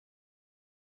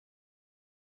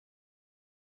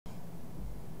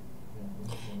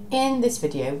In this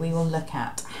video we will look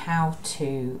at how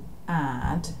to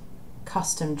add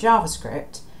custom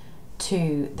JavaScript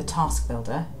to the task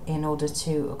builder in order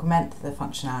to augment the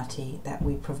functionality that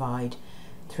we provide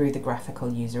through the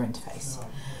graphical user interface.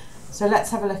 So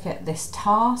let's have a look at this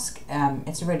task.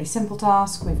 It's a really simple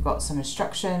task. We've got some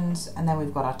instructions and then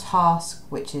we've got our task,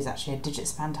 which is actually a digit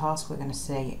span task. We're going to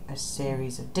see a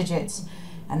series of digits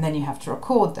and then you have to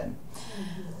record them.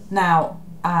 Now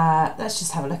let's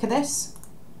just have a look at this.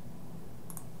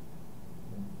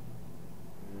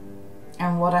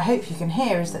 And what I hope you can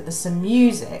hear is that there's some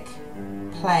music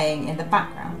playing in the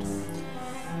background.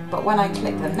 But when I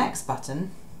click the next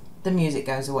button, the music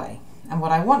goes away. And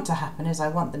what I want to happen is I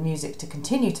want the music to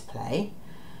continue to play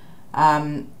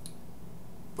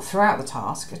throughout the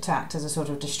task to act as a sort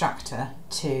of distractor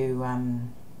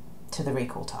to the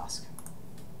recall task.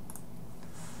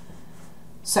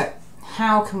 So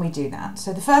how can we do that?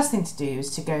 So the first thing to do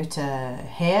is to go to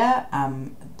here,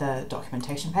 the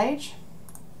documentation page.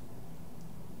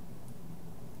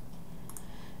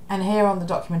 And here on the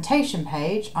documentation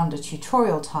page, under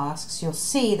tutorial tasks, you'll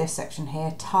see this section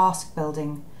here, task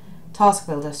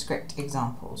builder script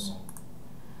examples.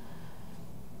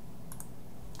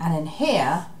 And in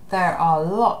here, there are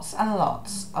lots and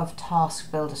lots of task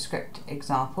builder script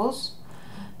examples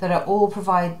that are all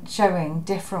showing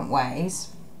different ways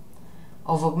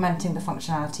of augmenting the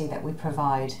functionality that we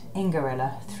provide in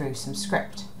Gorilla through some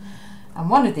script. And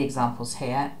one of the examples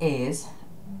here is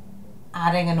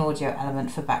adding an audio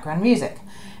element for background music.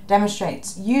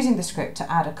 Demonstrates using the script to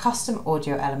add a custom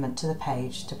audio element to the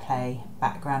page to play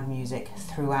background music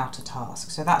throughout a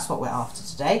task. So that's what we're after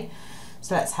today.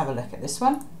 So let's have a look at this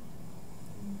one.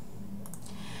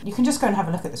 You can just go and have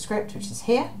a look at the script, which is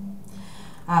here,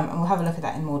 and we'll have a look at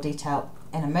that in more detail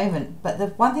in a moment. But the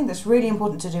one thing that's really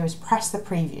important to do is press the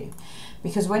preview,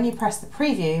 because when you press the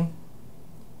preview,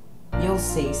 you'll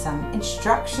see some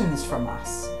instructions from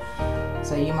us.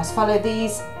 So you must follow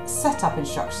these setup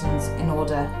instructions in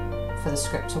order for the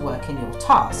script to work in your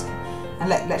task. And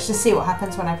let's just see what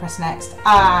happens when I press next.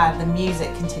 The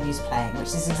music continues playing, which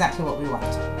is exactly what we want.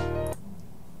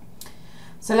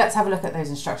 So let's have a look at those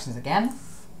instructions again.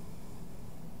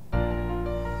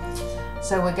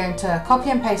 So we're going to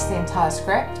copy and paste the entire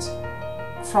script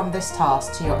from this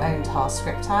task to your own task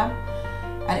script tab.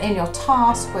 And in your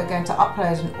task, we're going to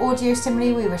upload an audio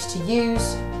stimuli we wish to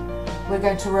use. We're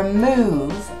going to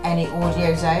remove any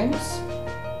audio zones,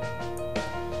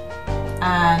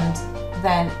 and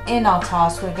then in our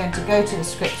task we're going to go to the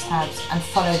script tabs and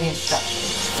follow the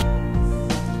instructions.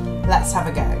 Let's have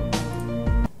a go.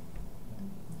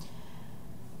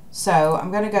 So I'm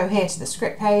going to go here to the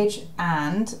script page,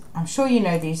 and I'm sure you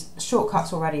know these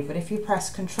shortcuts already, but if you press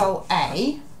Control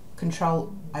A,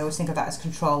 I always think of that as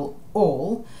Control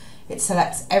All, it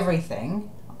selects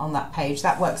everything on that page.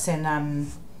 That works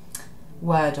in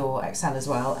Word or Excel as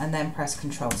well, and then press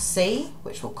Control C,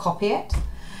 which will copy it.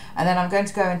 And then I'm going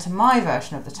to go into my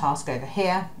version of the task over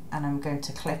here, and I'm going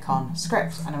to click on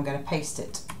script and I'm going to paste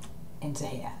it into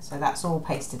here. So that's all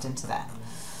pasted into there.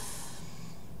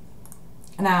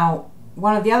 Now,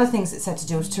 one of the other things it said to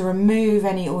do is to remove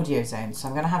any audio zones. So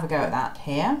I'm going to have a go at that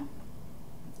here.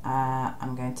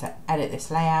 I'm going to edit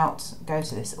this layout, go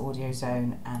to this audio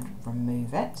zone and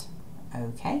remove it.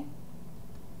 Okay.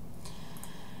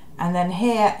 And then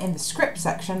here in the script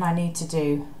section, I need to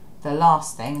do the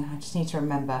last thing. I just need to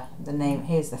remember the name.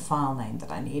 Here's the file name that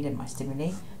I need in my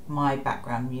stimuli, my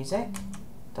background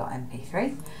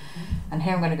music.mp3. And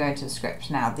here I'm going to go into the script.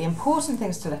 Now, the important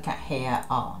things to look at here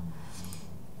are,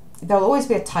 there'll always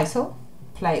be a title,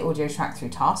 play audio track through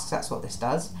tasks. That's what this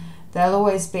does. There'll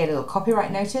always be a little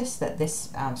copyright notice that this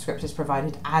script is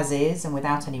provided as is and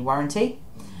without any warranty.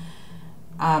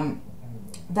 Then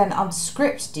on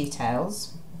script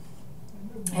details,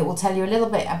 it will tell you a little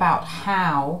bit about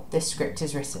how this script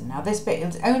is written. Now this bit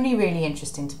is only really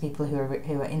interesting to people who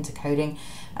are into coding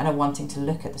and are wanting to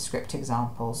look at the script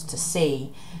examples to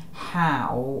see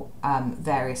how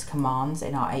various commands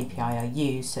in our API are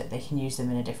used so that they can use them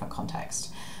in a different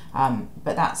context.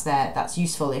 But that's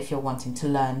useful if you're wanting to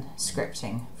learn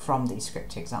scripting from these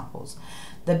script examples.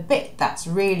 The bit that's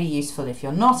really useful if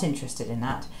you're not interested in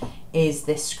that is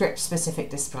this script specific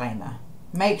disclaimer.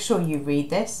 Make sure you read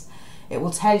this. It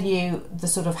will tell you the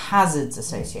sort of hazards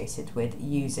associated with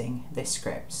using this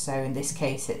script. So in this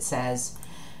case it says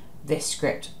this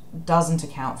script doesn't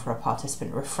account for a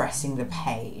participant refreshing the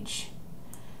page.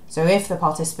 So if the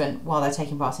participant, while they're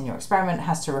taking part in your experiment,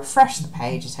 has to refresh the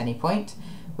page at any point,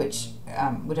 which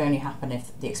would only happen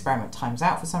if the experiment times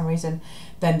out for some reason,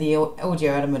 then the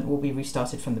audio element will be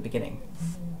restarted from the beginning.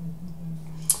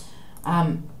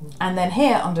 And then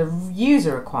here under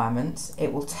user requirements,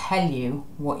 it will tell you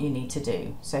what you need to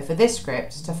do. So for this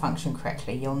script to function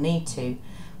correctly,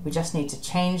 we just need to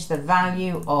change the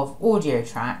value of audio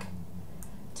track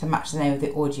to match the name of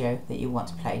the audio that you want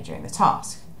to play during the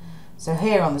task. So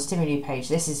here on the stimuli page,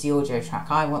 this is the audio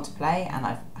track I want to play, and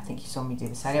I think you saw me do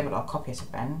this earlier, but I'll copy it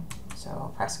again. So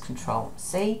I'll press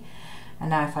Control-C. And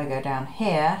now if I go down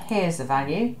here, here's the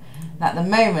value. And at the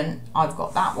moment, I've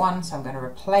got that one, so I'm going to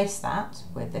replace that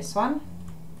with this one.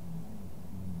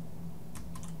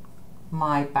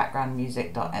 My background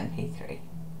music.mp3.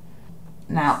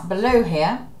 Now below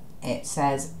here, it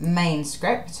says main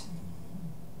script.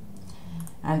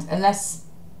 And unless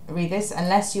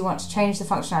you want to change the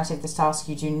functionality of this task,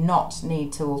 you do not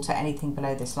need to alter anything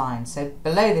below this line. So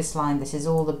below this line, this is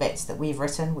all the bits that we've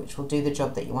written, which will do the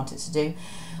job that you want it to do.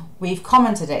 We've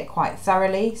commented it quite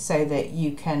thoroughly so that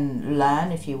you can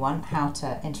learn, if you want, how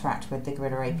to interact with the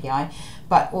Gorilla API.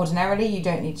 But ordinarily, you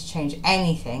don't need to change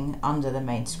anything under the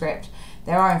main script.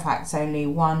 There are, in fact, only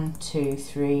 1, 2,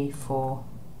 3, 4,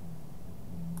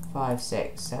 5,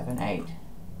 6, 7, 8.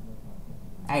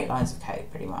 8 lines of code,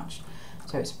 pretty much.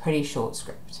 So it's a pretty short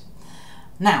script.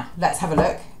 Now, let's have a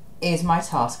look. Is my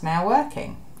task now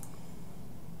working?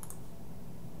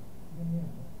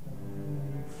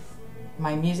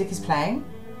 My music is playing,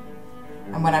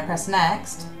 and when I press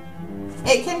next,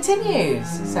 it continues,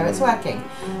 so it's working.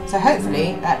 So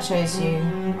hopefully that shows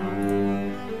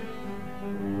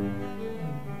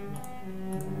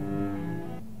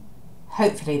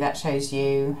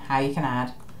you how you can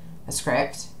add a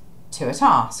script to a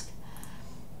task.